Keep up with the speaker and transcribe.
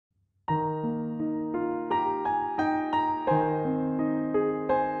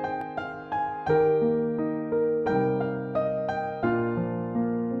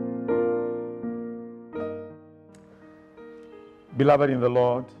Beloved in the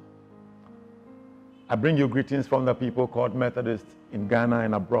Lord, I bring you greetings from the people called Methodist in Ghana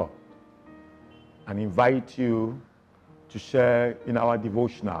and abroad, and invite you to share in our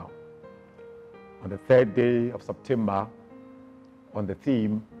devotional on the 3rd day of September on the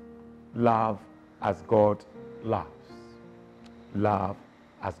theme, Love as God Loves. Love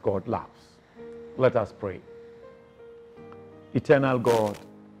as God loves. Let us pray. Eternal God,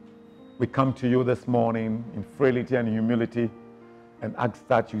 we come to you this morning in frailty and humility and ask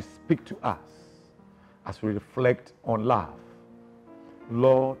that you speak to us as we reflect on love.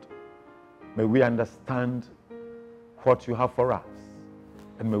 Lord, may we understand what you have for us,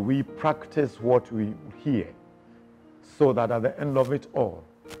 and may we practice what we hear, so that at the end of it all,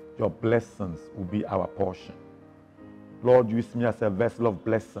 your blessings will be our portion. Lord, use me as a vessel of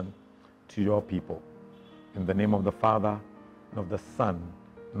blessing to your people. In the name of the Father, and of the Son,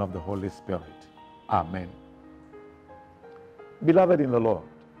 and of the Holy Spirit. Amen. Beloved in the Lord,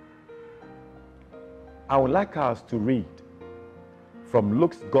 I would like us to read from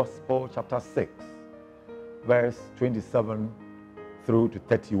Luke's Gospel, chapter 6, verse 27 through to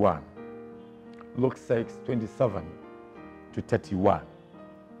 31. Luke 6, 27 to 31.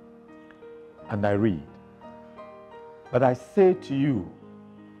 And I read, "But I say to you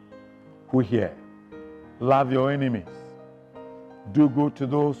who hear, love your enemies, do good to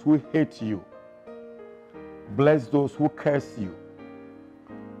those who hate you, bless those who curse you,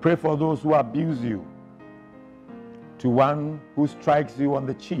 pray for those who abuse you. To one who strikes you on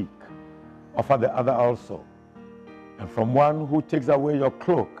the cheek, offer the other also. And from one who takes away your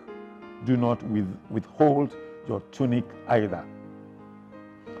cloak, do not withhold your tunic either.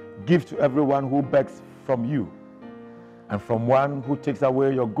 Give to everyone who begs from you, and from one who takes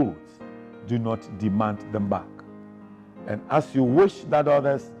away your goods, do not demand them back. And as you wish that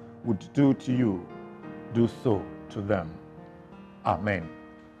others would do to you, do so to them." Amen.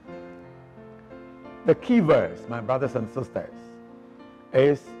 The key verse, my brothers and sisters,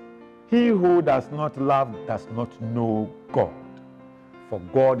 is, "He who does not love does not know God, for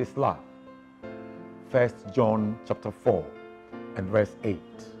God is love." 1 John chapter 4 and verse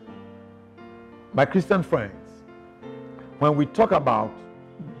 8. My Christian friends, when we talk about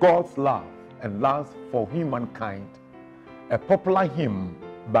God's love and love for humankind, a popular hymn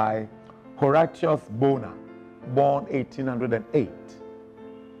by Horatius Bonar, born 1808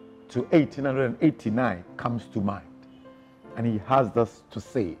 to 1889, comes to mind. And he has this to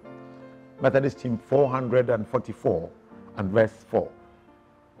say, Methodist hymn 444 and verse 4.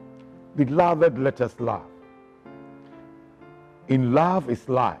 "Beloved, let us love. In love is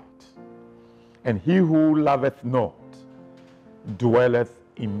light, and he who loveth not dwelleth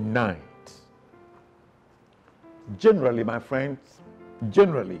in night." Generally, my friends,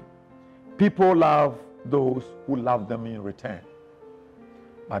 people love those who love them in return.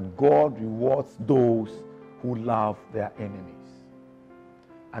 But God rewards those who love their enemies.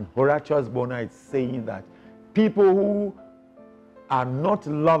 And Horatius Bonar is saying that people who are not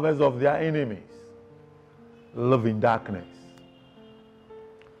lovers of their enemies live in darkness.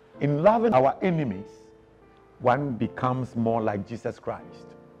 In loving our enemies, one becomes more like Jesus Christ,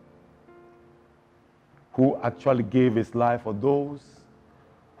 who actually gave his life for those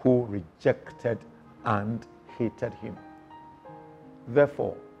who rejected and hated him.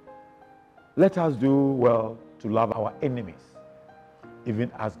 Therefore, let us do well to love our enemies,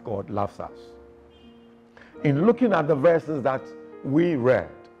 even as God loves us. In looking at the verses that we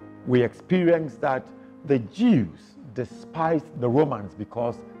read, we experienced that the Jews despised the Romans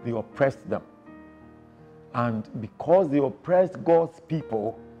because they oppressed them. And because they oppressed God's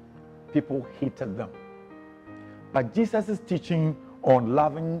people, people hated them. But Jesus' teaching on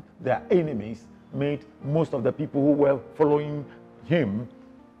loving their enemies made most of the people who were following him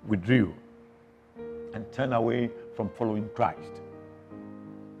withdrew and turned away from following Christ.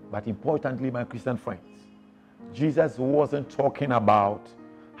 But importantly, my Christian friends, Jesus wasn't talking about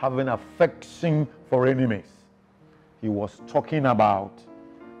having affection for enemies. He was talking about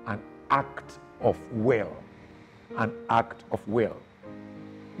an act of will. An act of will.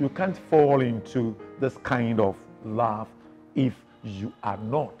 You can't fall into this kind of love if you are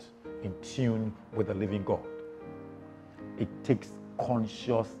not in tune with the living God. It takes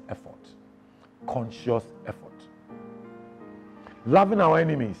conscious effort. Conscious effort. Loving our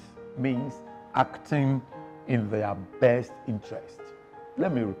enemies means acting in their best interest.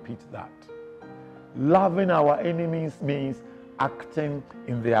 Let me repeat that. Loving our enemies means acting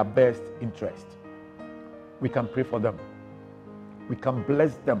in their best interest. We can pray for them. We can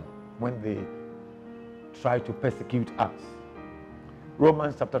bless them when they try to persecute us.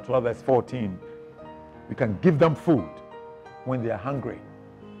 Romans chapter 12 verse 14. We can give them food. when they are hungry,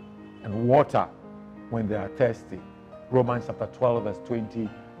 and water when they are thirsty. Romans chapter 12, verse 20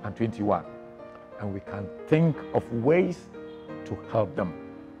 and 21. And we can think of ways to help them.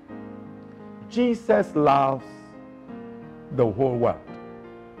 Jesus loves the whole world,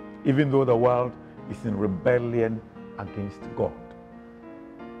 even though the world is in rebellion against God.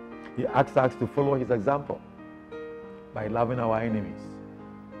 He asks us to follow his example by loving our enemies.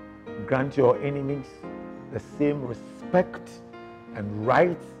 Grant your enemies the same respect and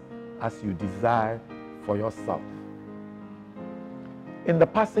rights as you desire for yourself. In the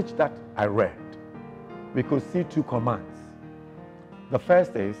passage that I read, we could see two commands. The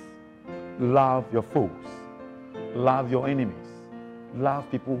first is, love your foes, love your enemies, love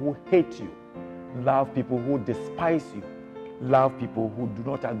people who hate you, love people who despise you, love people who do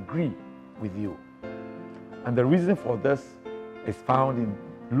not agree with you. And the reason for this is found in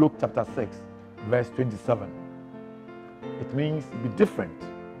Luke chapter 6, verse 27. It means be different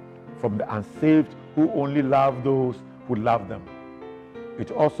from the unsaved who only love those who love them.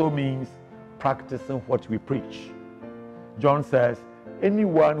 It also means practicing what we preach. John says,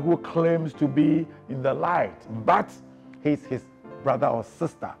 anyone who claims to be in the light but hates his brother or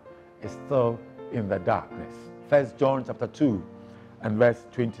sister is still in the darkness. 1 John chapter 2 and verse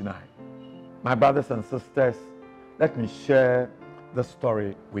 29. My brothers and sisters, let me share the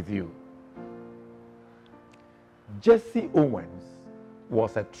story with you. Jesse Owens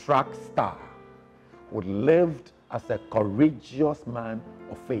was a track star who lived as a courageous man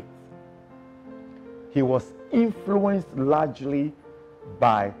of faith. He was influenced largely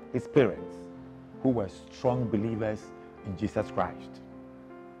by his parents, who were strong believers in Jesus Christ.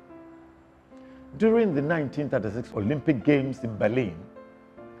 During the 1936 Olympic Games in Berlin,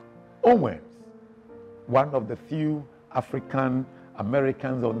 Owens, one of the few African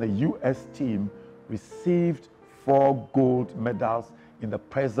Americans on the U.S. team, received 4 gold medals in the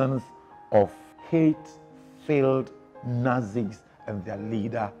presence of hate-filled Nazis and their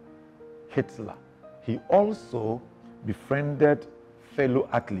leader, Hitler. He also befriended fellow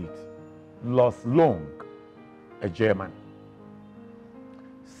athlete Lars Long, a German.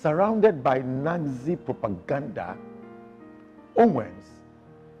 Surrounded by Nazi propaganda, Owens'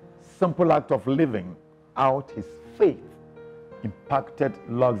 simple act of living out his faith impacted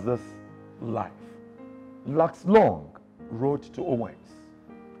Lars' life. Lars Long wrote to Owens,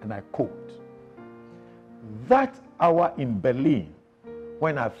 and I quote, "That hour in Berlin,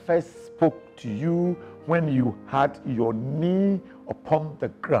 when I first spoke to you, when you had your knee upon the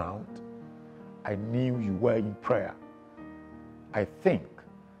ground, I knew you were in prayer. I think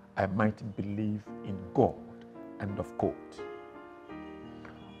I might believe in God." End of quote.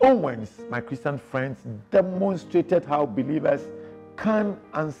 Owens, my Christian friends, demonstrated how believers can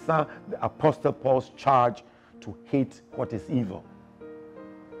answer the Apostle Paul's charge to hate what is evil.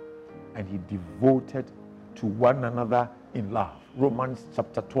 And he devoted to one another in love. Romans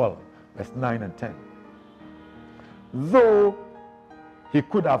chapter 12, verse 9 and 10. Though he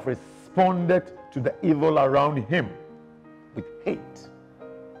could have responded to the evil around him with hate,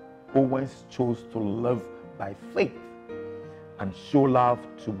 Owens chose to live by faith and show love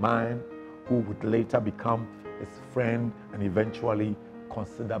to man who would later become his friend and eventually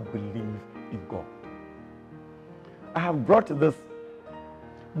consider believe in God. I have brought this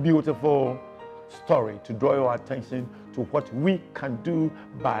beautiful story to draw your attention to what we can do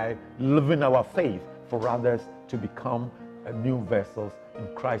by living our faith for others to become new vessels in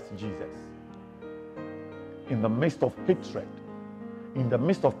Christ Jesus. In the midst of hatred, in the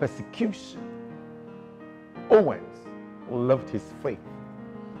midst of persecution, Owens lived his faith.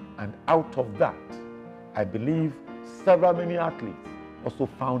 And out of that, I believe many athletes also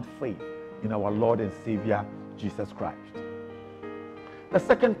found faith in our Lord and Savior, Jesus Christ. The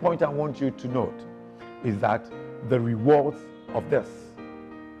second point I want you to note is that the rewards of this.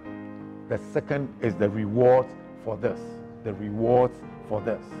 The second is the rewards for this. The rewards for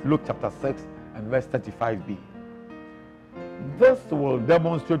this. Luke chapter 6 and verse 35b. This will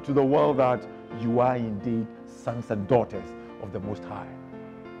demonstrate to the world that you are indeed sons and daughters of the Most High.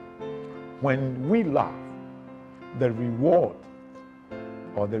 When we laugh, the reward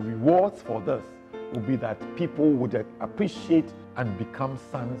or the rewards for this will be that people would appreciate and become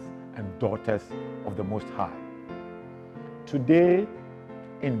sons and daughters of the Most High. Today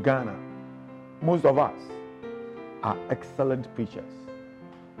in Ghana, most of us are excellent preachers,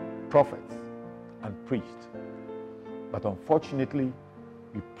 prophets, and priests. But unfortunately,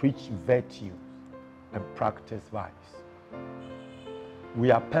 we preach virtues and practice vice.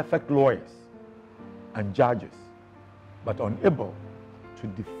 We are perfect lawyers and judges, but unable to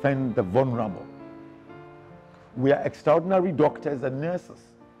defend the vulnerable. We are extraordinary doctors and nurses,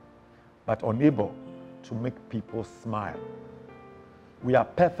 but unable to make people smile. We are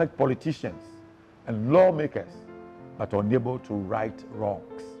perfect politicians and lawmakers, but unable to right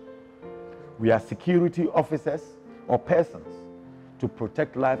wrongs. We are security officers or persons to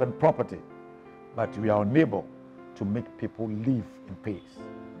protect life and property, but we are unable to make people live in peace.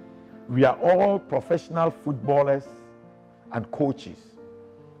 We are all professional footballers and coaches,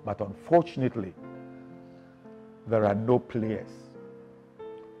 but unfortunately, there are no players.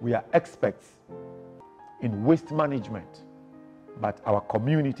 We are experts in waste management, but our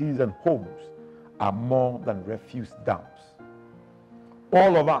communities and homes are more than refuse dumps.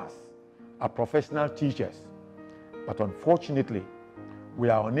 All of us are professional teachers, but unfortunately, we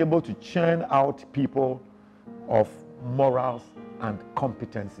are unable to churn out people of morals and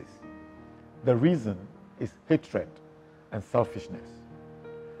competencies. The reason is hatred and selfishness.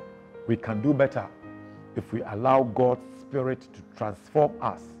 We can do better if we allow God's Spirit to transform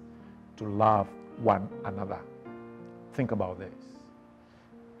us to love one another. Think about this.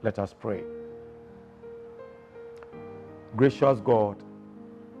 Let us pray. Gracious God,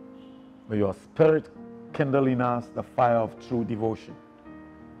 may your Spirit kindle in us the fire of true devotion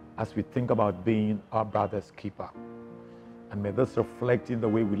as we think about being our brother's keeper. And may this reflect in the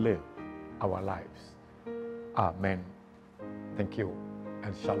way we live our lives. Amen. Thank you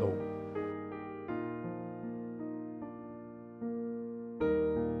and shalom.